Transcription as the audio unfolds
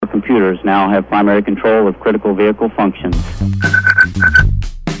computers now have primary control of critical vehicle functions.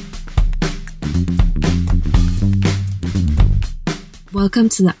 Welcome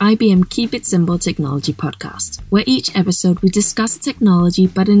to the IBM Keep It Simple Technology Podcast, where each episode we discuss technology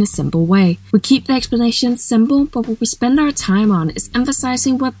but in a simple way. We keep the explanation simple, but what we spend our time on is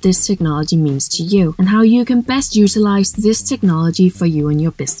emphasizing what this technology means to you and how you can best utilize this technology for you and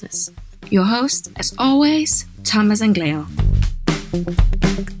your business. Your host, as always, Thomas Anglero.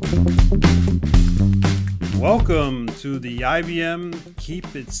 Welcome to the IBM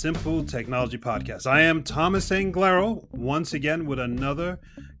Keep It Simple Technology Podcast. I am Thomas Anglero, once again with another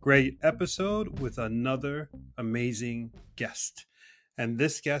great episode with another amazing guest. And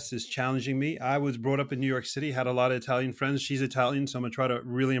this guest is challenging me. I was brought up in New York City, had a lot of Italian friends. She's Italian, so I'm going to try to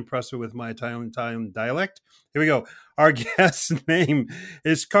really impress her with my Italian dialect. Here we go. Our guest's name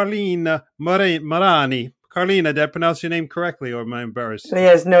is Carlina Marani. Carlina, did I pronounce your name correctly or am I embarrassed?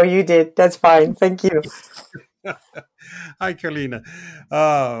 Yes, no, you did. That's fine. Thank you. Hi, Carlina.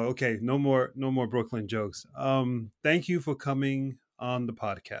 Okay, no more Brooklyn jokes. Thank you for coming on the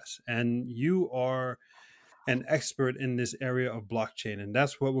podcast. And you are an expert in this area of blockchain. And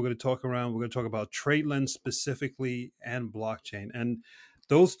that's what we're going to talk around. We're going to talk about TradeLens specifically and blockchain. And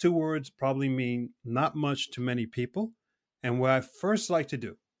those two words probably mean not much to many people. And what I first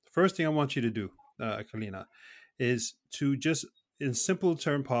thing I want you to do, Carlina, is to just, in simple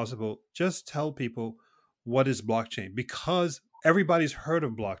term possible, just tell people what is blockchain, because everybody's heard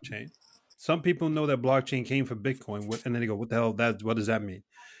of blockchain. Some people know that blockchain came from Bitcoin, and then they go, what the hell, what does that mean?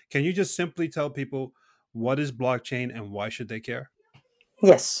 Can you just simply tell people what is blockchain and why should they care?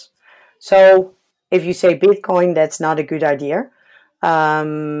 Yes. So if you say Bitcoin, that's not a good idea.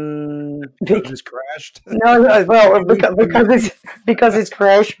 It's crashed. No, well, because it's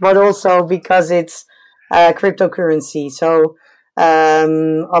crashed, but also because it's cryptocurrency. So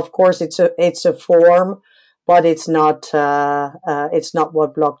of course it's a form, but it's not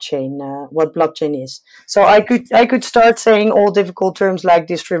what blockchain is. So I could start saying all difficult terms like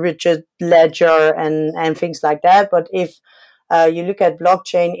distributed ledger and things like that. But if you look at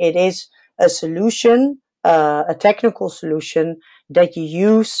blockchain, it is a solution, a technical solution that you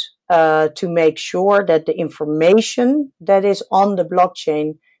use to make sure that the information that is on the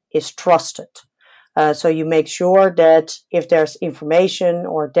blockchain is trusted. So you make sure that if there's information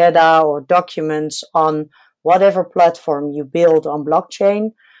or data or documents on whatever platform you build on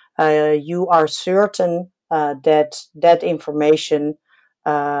blockchain, you are certain that information,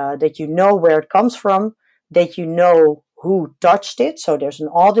 that you know where it comes from, that you know who touched it, so there's an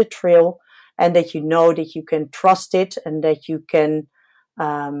audit trail, and that you know that you can trust it and that you can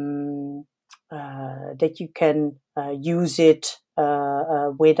use it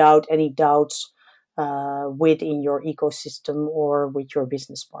without any doubts within your ecosystem or with your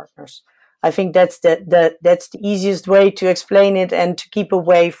business partners. I think that's the easiest way to explain it and to keep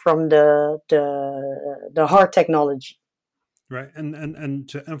away from the hard technology. Right. And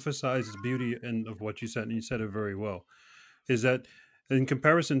to emphasize the beauty of what you said, and you said it very well, is that in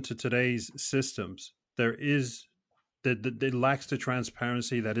comparison to today's systems, there is it lacks the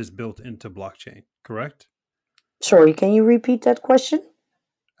transparency that is built into blockchain, correct? Sorry, can you repeat that question?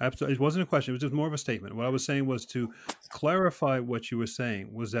 Absolutely. It wasn't a question. It was just more of a statement. What I was saying was to clarify what you were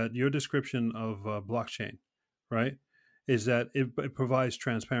saying was that your description of blockchain, right, is that it provides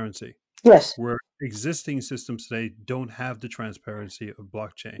transparency. Yes. Where existing systems today don't have the transparency of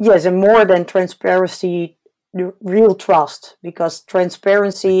blockchain. Yes, and more than transparency, real trust, because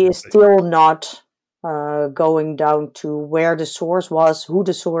transparency is still not going down to where the source was, who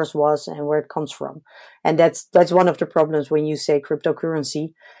the source was, and where it comes from. And that's one of the problems when you say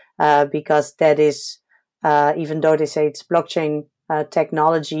cryptocurrency, because that is, even though they say it's blockchain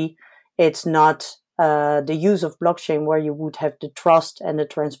technology, it's not the use of blockchain where you would have the trust and the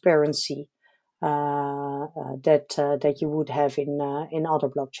transparency that you would have in other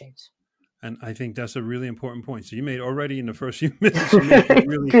blockchains. And I think that's a really important point. So you made already in the first few minutes, you made a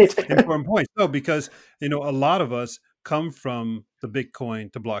really important point. No, because a lot of us come from the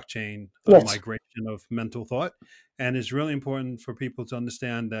Bitcoin to blockchain migration of mental thought, and it's really important for people to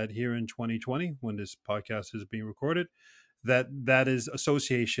understand that here in 2020, when this podcast is being recorded, that is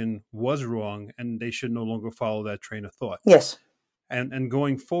association was wrong, and they should no longer follow that train of thought. Yes. And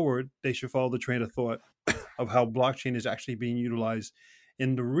going forward, they should follow the train of thought of how blockchain is actually being utilized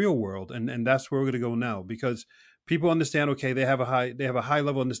in the real world, and that's where we're going to go now, because people understand. Okay, they have a high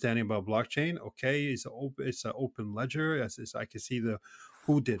level understanding about blockchain. Okay, it's an open ledger. I can see the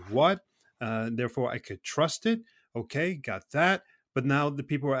who did what. Therefore, I could trust it. Okay, got that. But now the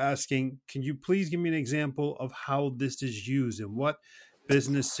people are asking, can you please give me an example of how this is used and what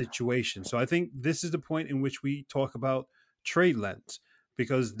business situation. So I think this is the point in which we talk about trade lens,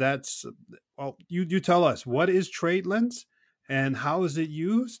 because that's, well, you tell us, what is trade lens and how is it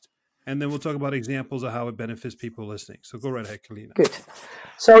used? And then we'll talk about examples of how it benefits people listening. So go right ahead, Kalina. Good.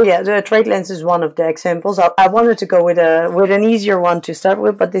 So yeah, the trade lens is one of the examples. I wanted to go with an easier one to start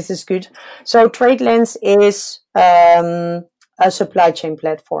with, but this is good. So trade lens is a supply chain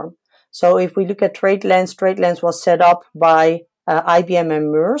platform. So if we look at trade lens was set up by IBM and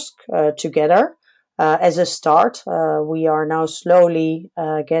Maersk together as a start. We are now slowly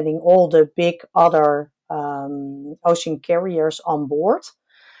getting all the big other ocean carriers on board.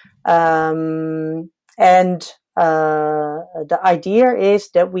 And the idea is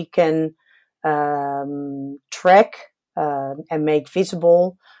that we can track and make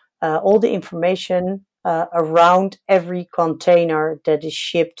visible all the information around every container that is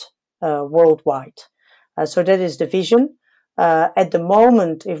shipped worldwide. So that is the vision. At the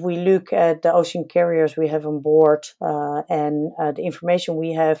moment, if we look at the ocean carriers we have on board and the information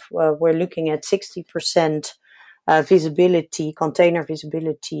we have, we're looking at 60% visibility, container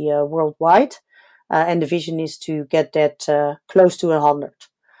visibility worldwide. And the vision is to get that close to 100.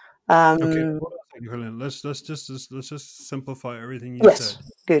 Okay, hold on a second, Kalina. Let's just simplify everything you Yes, said.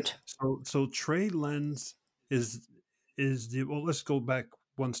 good. So trade lens is the, well, let's go back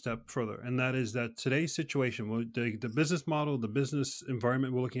one step further, and that is that today's situation, well, the business model, the business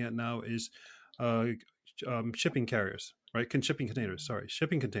environment we're looking at now is shipping carriers, right? Shipping containers, sorry,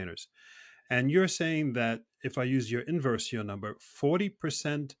 shipping containers. And you're saying that if I use your inverse here number,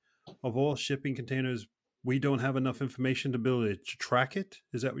 40% of all shipping containers, we don't have enough information to be able to track it.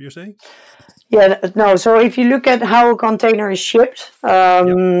 Is that what you're saying? Yeah, no. So if you look at how a container is shipped,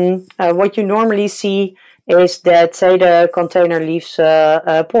 Yep. what you normally see is that, say, the container leaves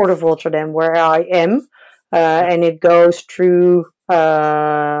Port of Rotterdam, where I am, Yep. and it goes through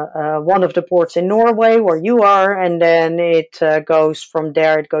one of the ports in Norway, where you are, and then it goes from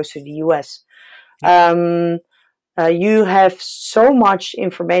there. It goes to the US. Yep. You have so much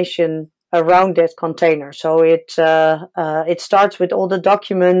information around that container. So it starts with all the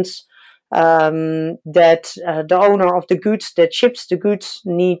documents that the owner of the goods that ships the goods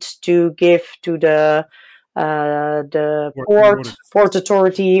needs to give to the Order. port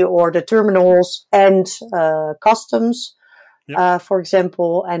authority or the terminals and customs. Yep. For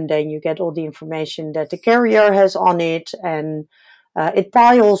example, and then you get all the information that the carrier has on it, and it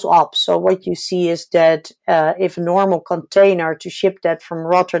piles up. So what you see is that if a normal container to ship that from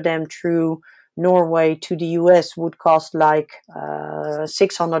Rotterdam through Norway to the US would cost like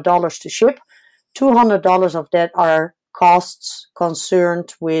 $600 to ship, $200 of that are costs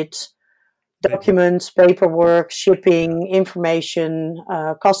concerned with documents, paperwork, shipping, information,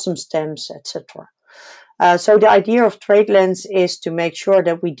 customs stamps, etc. So the idea of TradeLens is to make sure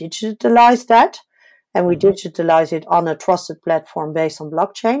that we digitalize that, and we digitalize it on a trusted platform based on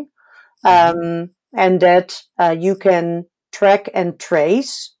blockchain, and that you can track and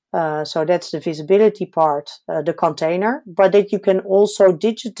trace. So that's the visibility part, the container, but that you can also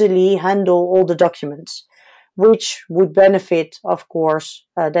digitally handle all the documents, which would benefit, of course,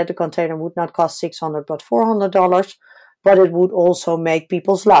 that the container would not cost $600 but $400. But it would also make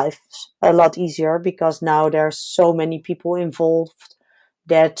people's lives a lot easier, because now there's so many people involved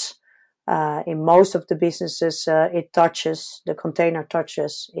that in most of the businesses the container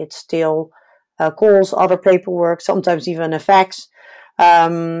touches, it still calls, other paperwork, sometimes even a fax.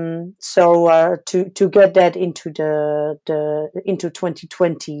 So to get that into into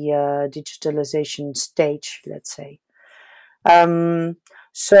 2020 digitalization stage, let's say.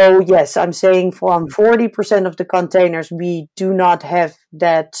 So yes, I'm saying from 40% of the containers, we do not have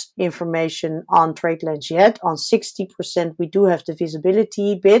that information on TradeLens yet. On 60%, we do have the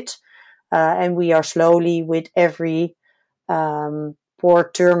visibility bit, and we are slowly, with every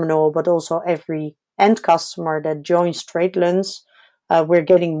port terminal, but also every end customer that joins TradeLens, we're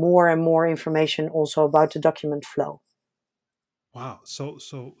getting more and more information also about the document flow. Wow. So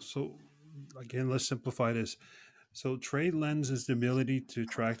again, let's simplify this. So trade lens is the ability to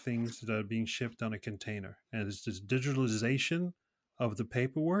track things that are being shipped on a container, and it's this digitalization of the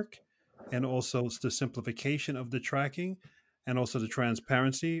paperwork, and also it's the simplification of the tracking, and also the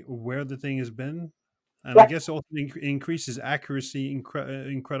transparency where the thing has been, and I Yeah. guess also increases accuracy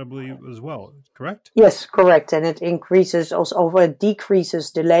incredibly as well. Correct? Yes, correct. And it increases also, it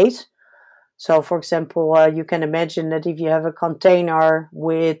decreases delays. So, for example, you can imagine that if you have a container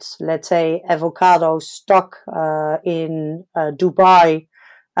with, let's say, avocados stuck in Dubai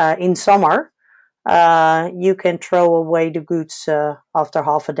in summer, you can throw away the goods after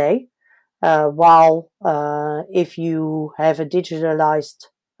half a day. while if you have a digitalized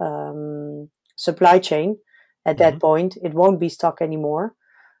supply chain, at that point, it won't be stock anymore,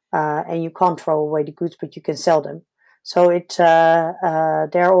 and you can't throw away the goods, but you can sell them. So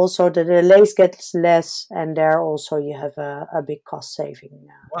there also the delays gets less, and there also you have a big cost saving.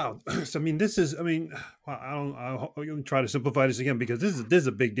 Wow. So I mean, this is. I mean, well, I'll try to simplify this again because this is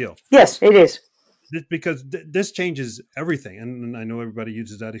a big deal. Yes, it is. Because this changes everything, and I know everybody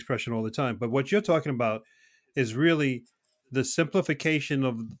uses that expression all the time. But what you're talking about is really the simplification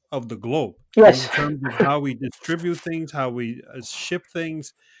of the globe in Yes, terms of how we distribute things, how we ship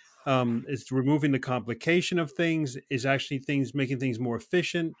things. It's removing the complication of things. Is actually things making things more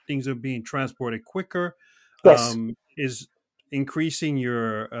efficient. Things are being transported quicker. yes, Is increasing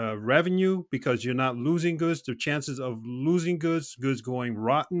your revenue because you're not losing goods. The chances of losing goods going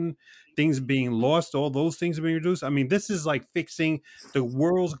rotten, things being lost, all those things are being reduced. I mean, this is like fixing the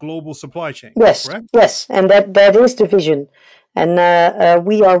world's global supply chain, yes, correct? yes, and that is the vision, and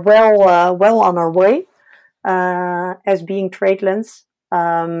we are well on our way as being Tradelands.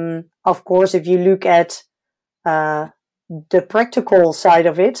 Of course, if you look at the practical side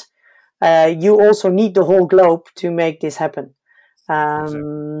of it, you also need the whole globe to make this happen.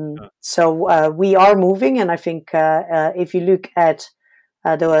 Exactly. So we are moving, and I think if you look at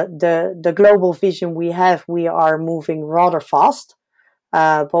the global vision we have, we are moving rather fast.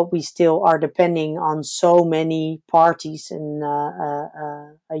 But we still are depending on so many parties and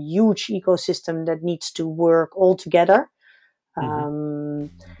a huge ecosystem that needs to work all together.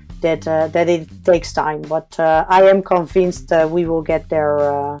 That it takes time, but I am convinced we will get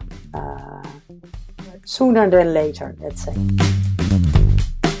there sooner than later, let's say.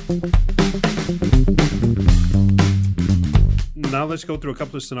 Now let's go through a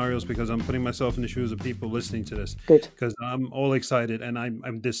couple of scenarios because I'm putting myself in the shoes of people listening to this Good. because I'm all excited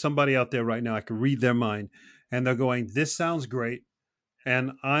and there's somebody out there right now I can read their mind and they're going, this sounds great.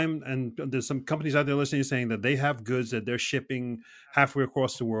 And there's some companies out there listening saying that they have goods that they're shipping halfway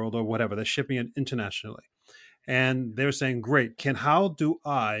across the world or whatever. They're shipping it internationally. And they're saying, great, how do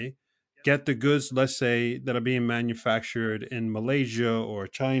I get the goods, let's say, that are being manufactured in Malaysia or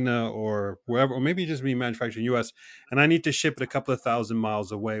China or wherever, or maybe just being manufactured in the US, and I need to ship it a couple of thousand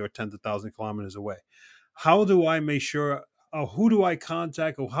miles away or tens of thousand kilometers away. How do I make sure, who do I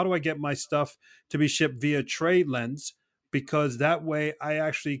contact, or how do I get my stuff to be shipped via Tradelens? Because that way I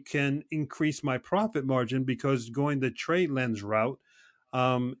actually can increase my profit margin because going the Tradelens route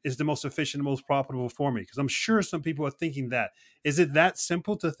is the most efficient, most profitable for me. Because I'm sure some people are thinking that. Is it that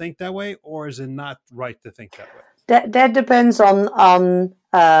simple to think that way, or is it not right to think that way? That depends on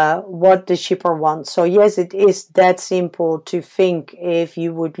what the shipper wants. So yes, it is that simple to think if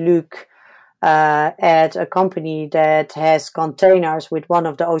you would look at a company that has containers with one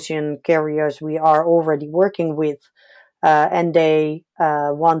of the ocean carriers we are already working with, and they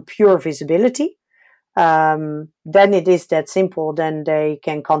want pure visibility. Then it is that simple. Then they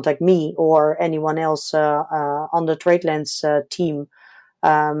can contact me or anyone else on the Tradelens team,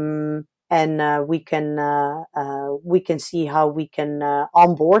 and we can see how we can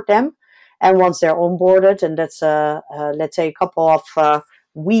onboard them. And once they're onboarded, and that's let's say a couple of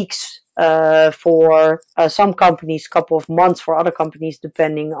weeks for some companies, couple of months for other companies,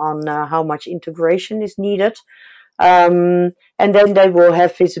 depending on how much integration is needed. And then they will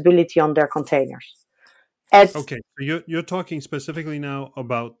have visibility on their containers. Okay, so you're talking specifically now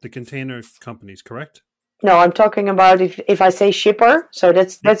about the container companies, correct? No, I'm talking about if I say shipper, so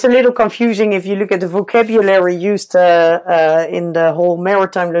that's a little confusing if you look at the vocabulary used in the whole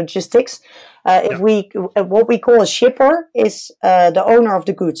maritime logistics. What we call a shipper is the owner of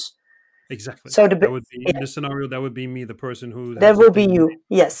the goods. Exactly. So That would be in this scenario. That would be me, the person who that has will be you.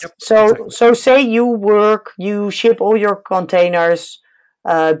 Yes. Yep, So exactly. so say you ship all your containers,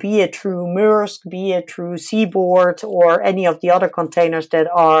 be it through Maersk, be it through Seaboard, or any of the other containers that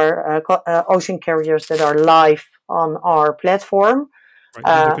are ocean carriers that are live on our platform. Right.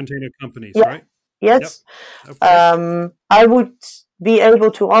 These are container companies, Yeah. right? Yep. Yes. Okay. I would be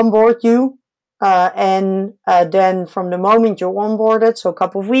able to onboard you, and then from the moment you're onboarded, so a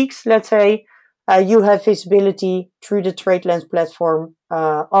couple of weeks, let's say, you have visibility through the Tradelens platform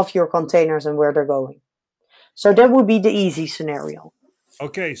of your containers and where they're going. So that would be the easy scenario.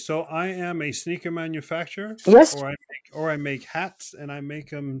 Okay, so I am a sneaker manufacturer, Yes. or I make hats, and I make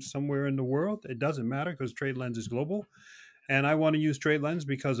them somewhere in the world. It doesn't matter because Tradelens is global, and I want to use Tradelens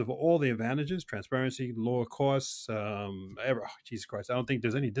because of all the advantages: transparency, lower costs. Jesus Christ, I don't think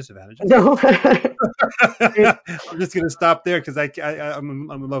there's any disadvantages. No. I'm just going to stop there because I'm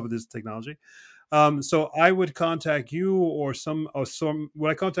in love with this technology. So I would contact you or would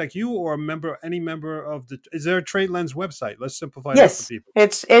I contact you or any member of is there a TradeLens website? Let's simplify that for Yes, people.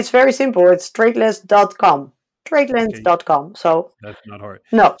 it's very simple. It's tradelens.com. Okay, Tradelens.com. So that's not hard.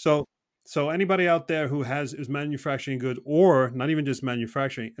 no, So anybody out there who is manufacturing good, or not even just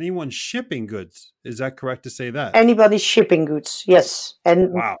manufacturing, anyone shipping goods, is that correct to say that? anybody shipping goods, yes,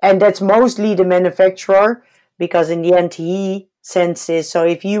 Wow. and that's mostly the manufacturer, because in the end he senses. So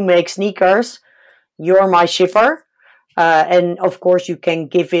if you make sneakers, you're my shipper. And of course, you can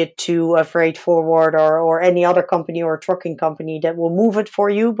give it to a freight forwarder or any other company or trucking company that will move it for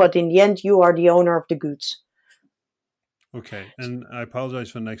you. But in the end, you are the owner of the goods. Okay, and I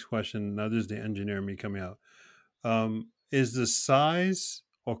apologize for the next question. Now there's the engineer in me coming out. Is the size,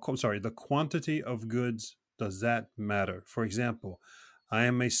 the quantity of goods, does that matter? For example, I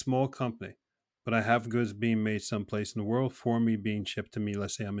am a small company, but I have goods being made someplace in the world for me, being shipped to me.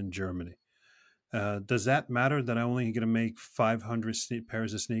 Let's say I'm in Germany. Does that matter that I only going to make 500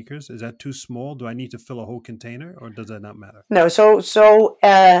 pairs of sneakers? Is that too small? Do I need to fill a whole container, or does that not matter? No,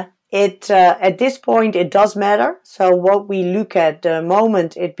 it at this point it does matter. So what we look at the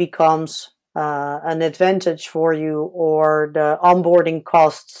moment it becomes an advantage for you, or the onboarding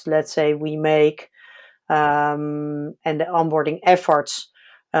costs, let's say we make, and the onboarding efforts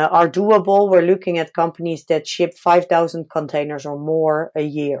are doable. We're looking at companies that ship 5,000 containers or more a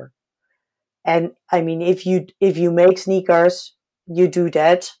year. And I mean, if you make sneakers, you do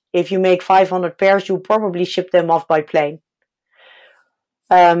that. If you make 500 pairs, you probably ship them off by plane.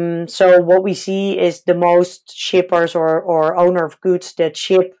 So what we see is the most shippers or owner of goods that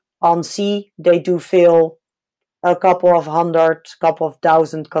ship on sea, they do fill a couple of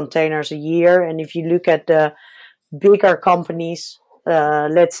thousand containers a year. And if you look at the bigger companies,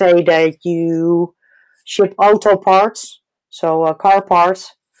 let's say that you ship auto parts, so car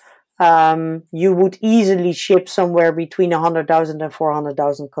parts, you would easily ship somewhere between 100,000 and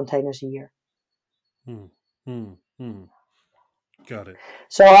 400,000 containers a year. Hmm. Hmm. Hmm. Got it.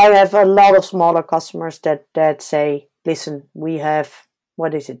 So I have a lot of smaller customers that say, listen, we have,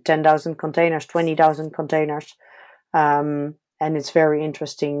 10,000 containers, 20,000 containers. And it's very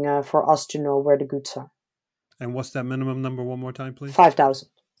interesting for us to know where the goods are. And what's that minimum number one more time, please? 5,000.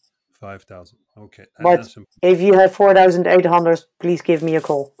 5,000. Okay. But That's if you have 4,800, please give me a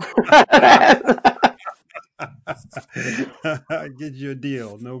call. I get you a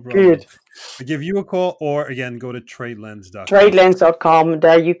deal. No problem. Good. I give you a call, or again, go to tradelens.com. Tradelens.com.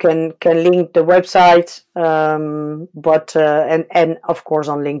 There you can link the website. But and of course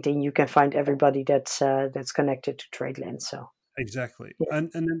on LinkedIn you can find everybody that's connected to TradeLens. So Exactly. yeah.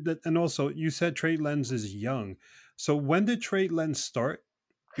 And also you said TradeLens is young. So when did TradeLens start?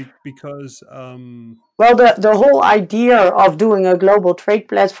 Because Well, the whole idea of doing a global trade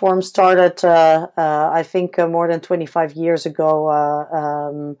platform started, I think, more than 25 years ago.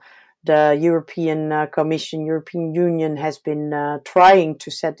 The European Commission, European Union has been trying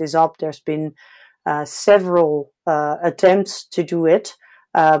to set this up. There's been several attempts to do it,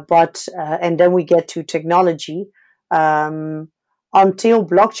 but and then we get to technology. Until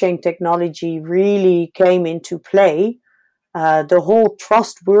blockchain technology really came into play, the whole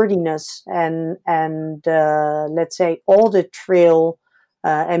trustworthiness and let's say audit trail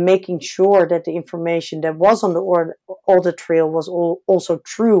and making sure that the information that was on the audit trail was also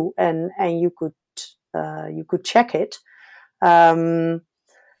true and you could check it. That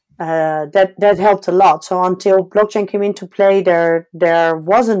helped a lot. So until blockchain came into play, there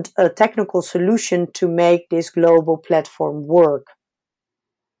wasn't a technical solution to make this global platform work.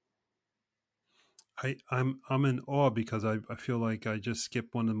 I'm in awe because I feel like I just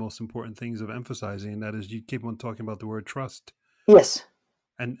skipped one of the most important things of emphasizing, and that is you keep on talking about the word trust. Yes.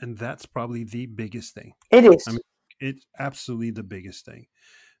 And that's probably the biggest thing. It is. I mean, it's absolutely the biggest thing.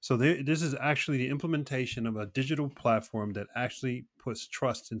 So this is actually the implementation of a digital platform that actually puts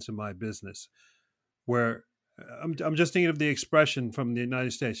trust into my business. Where I'm just thinking of the expression from the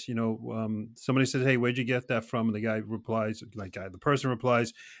United States. Somebody says, "Hey, where'd you get that from?" And the guy replies, the person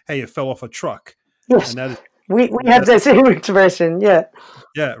replies, "Hey, it fell off a truck." Yes, and that is we have the same expression. Yeah.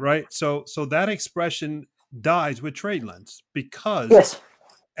 Yeah, right. So that expression dies with TradeLens because Yes.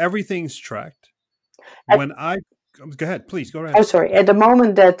 everything's tracked. When I go ahead, please go ahead. Oh, sorry. At the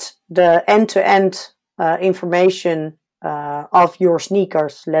moment that the end-to-end information of your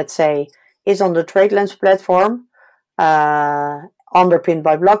sneakers, let's say, is on the TradeLens platform, underpinned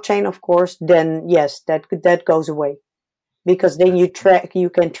by blockchain, of course, then yes, that goes away, because then you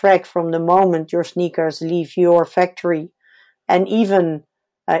can track from the moment your sneakers leave your factory, and even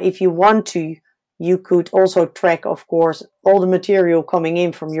if you want to, you could also track, of course, all the material coming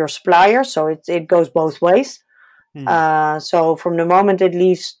in from your supplier. So it goes both ways. So from the moment it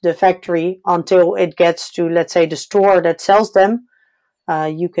leaves the factory until it gets to, let's say, the store that sells them,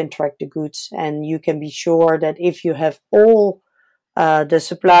 you can track the goods, and you can be sure that if you have all the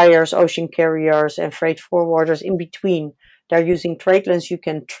suppliers, ocean carriers, and freight forwarders in between, they're using TradeLens, you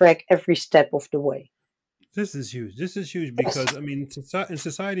can track every step of the way. This is huge. This is huge Yes. because I mean, in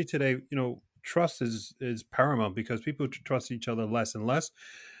society today, trust is paramount because people trust each other less and less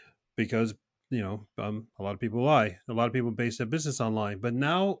because a lot of people lie. A lot of people base their business online. But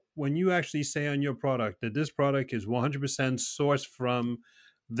now, when you actually say on your product that this product is 100% sourced from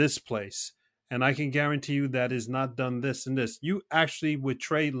this place, and I can guarantee you that is not done this and this, you actually with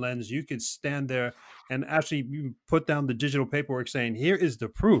TradeLens, you could stand there and actually put down the digital paperwork saying, "Here is the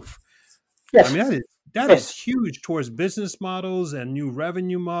proof." I Yes. mean, that is Yes. huge towards business models and new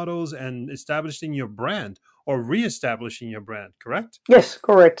revenue models and establishing your brand or reestablishing your brand, correct? Yes,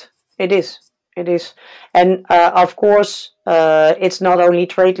 correct. It is. It is. And of course, it's not only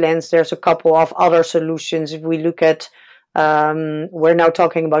TradeLens, there's a couple of other solutions. If we look at, we're now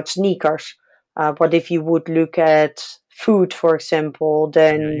talking about sneakers, but if you would look at food, for example, Yeah,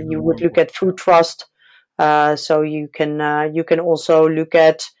 then even you more would look at important. Food Trust. So you can also look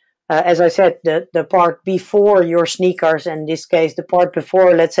at, as I said, the part before your sneakers. In this case, the part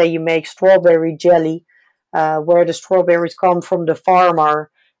before, let's say you make strawberry jelly, where the strawberries come from the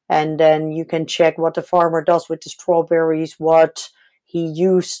farmer, and then you can check what the farmer does with the strawberries, what he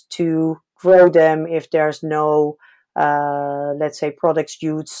used to grow them, if there's no, let's say, products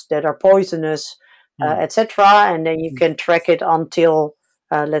used that are poisonous, Hmm. etc. And then you can track it until,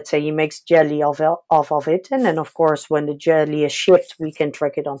 let's say, he makes jelly off of it, and then of course when the jelly is shipped, we can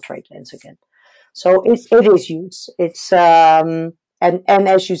track it on TradeLens again. So it is used. It's and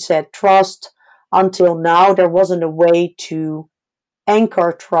as you said, trust. Until now, there wasn't a way to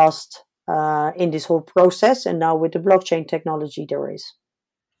anchor trust in this whole process, and now with the blockchain technology, there is.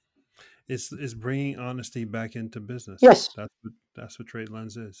 It's bringing honesty back into business. Yes, That's what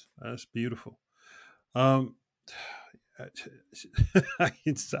TradeLens is. That's beautiful. Um, I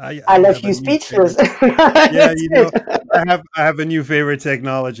I left have a you new speechless. favorite. Yeah, That's good. I have a new favorite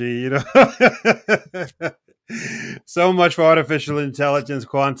technology. So much for artificial intelligence,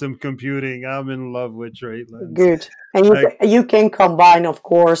 quantum computing. I'm in love with TradeLens. Good. And Like, you can combine, of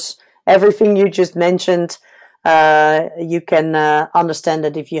course, everything you just mentioned. You can understand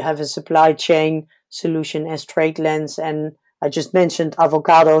that if you have a supply chain solution as TradeLens, and I just mentioned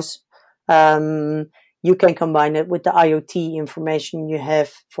avocados, um, you can combine it with the IoT information you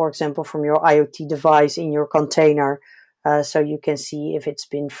have, for example, from your IoT device in your container. So you can see if it's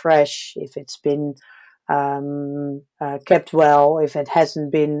been fresh, if it's been kept well, if it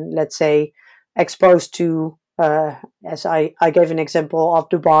hasn't been, let's say, exposed to, as I gave an example of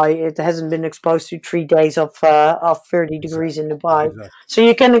Dubai, it hasn't been exposed to 3 days of 30 degrees in exactly, Dubai. exactly. So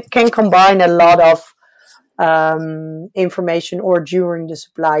you can combine a lot of information, or during the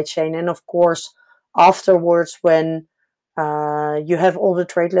supply chain, and of course afterwards when you have all the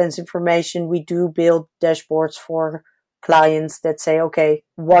TradeLens information. We do build dashboards for clients that say, okay,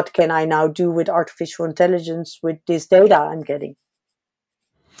 what can I now do with artificial intelligence with this data I'm getting?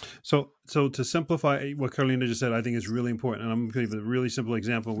 So to simplify what Carolina just said, I think is really important. And I'm going to give a really simple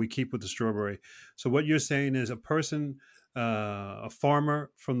example we keep with the strawberry. So what you're saying is a farmer,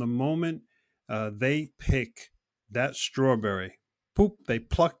 from the moment they pick that strawberry, poop, they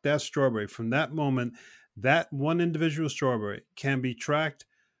pluck that strawberry. From that moment, that one individual strawberry can be tracked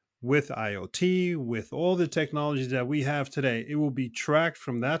with IoT, with all the technologies that we have today. It will be tracked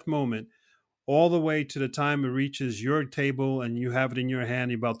from that moment all the way to the time it reaches your table and you have it in your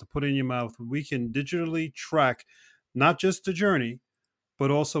hand, you're about to put it in your mouth. We can digitally track not just the journey, but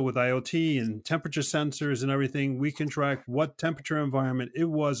also with IoT and temperature sensors and everything. We can track what temperature environment it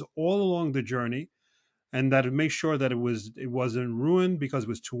was all along the journey, and that it makes sure that it wasn't ruined because it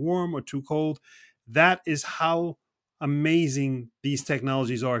was too warm or too cold. That is how amazing these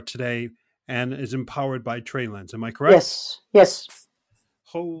technologies are today, and is empowered by TradeLens. Am I correct? Yes, yes.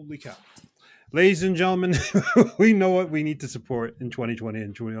 Holy cow! Ladies and gentlemen, we know what we need to support in 2020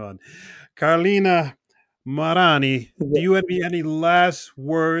 and 21. Carlina Marani, do you have any last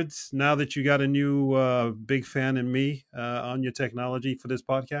words now that you got a new big fan in me on your technology for this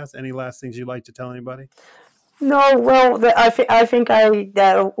podcast? Any last things you'd like to tell anybody? No, well, I think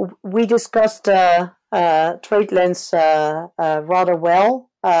we discussed TradeLens rather well.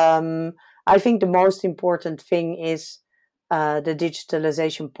 I think the most important thing is the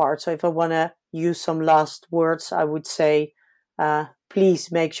digitalization part. So if I want to use some last words, I would say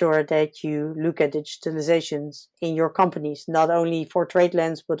please make sure that you look at digitalizations in your companies, not only for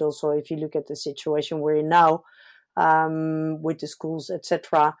TradeLens, but also if you look at the situation we're in now with the schools,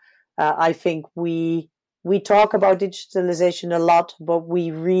 etc. I think we talk about digitalization a lot, but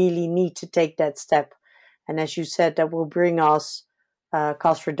we really need to take that step. And as you said, that will bring us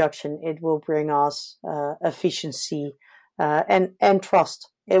cost reduction. It will bring us efficiency and trust.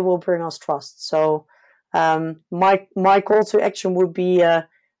 It will bring us trust. So my call to action would be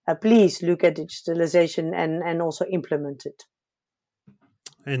please look at digitalization and also implement it.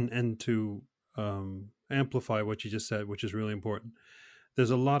 And to amplify what you just said, which is really important,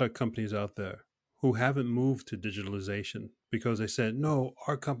 there's a lot of companies out there who haven't moved to digitalization because they said, no,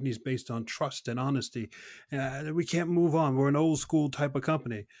 our company is based on trust and honesty. We can't move on. We're an old school type of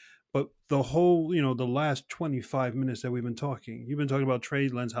company. But the whole, the last 25 minutes that we've been talking, you've been talking about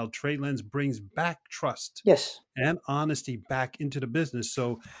TradeLens, how TradeLens brings back trust and honesty back into the business.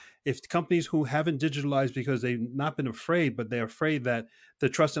 So if companies who haven't digitalized because they've not been afraid, but they're afraid that the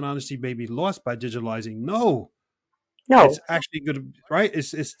trust and honesty may be lost by digitalizing, no, it's actually good, right?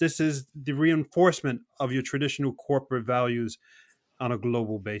 This is the reinforcement of your traditional corporate values on a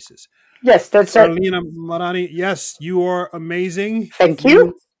global basis. Yes, that's Carolina Marani. Yes, you are amazing. Thank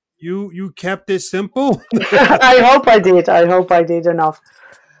you. You kept it simple. I hope I did enough.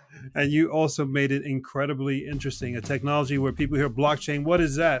 And you also made it incredibly interesting. A technology where people hear blockchain, what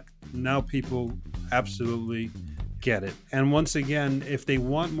is that? Now people absolutely get it. And once again, if they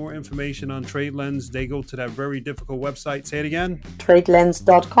want more information on TradeLens, they go to that very difficult website. Say it again.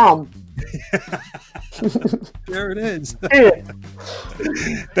 TradeLens.com. There it is.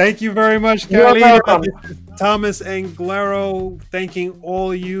 Thank you very much, Carolina. Thomas Anglero, thanking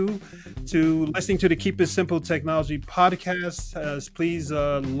all of you to listening to the Keep It Simple Technology podcast. Please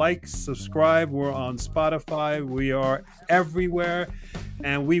like, subscribe. We're on Spotify. We are everywhere.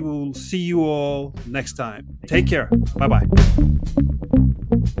 And we will see you all next time. Take care. Bye-bye.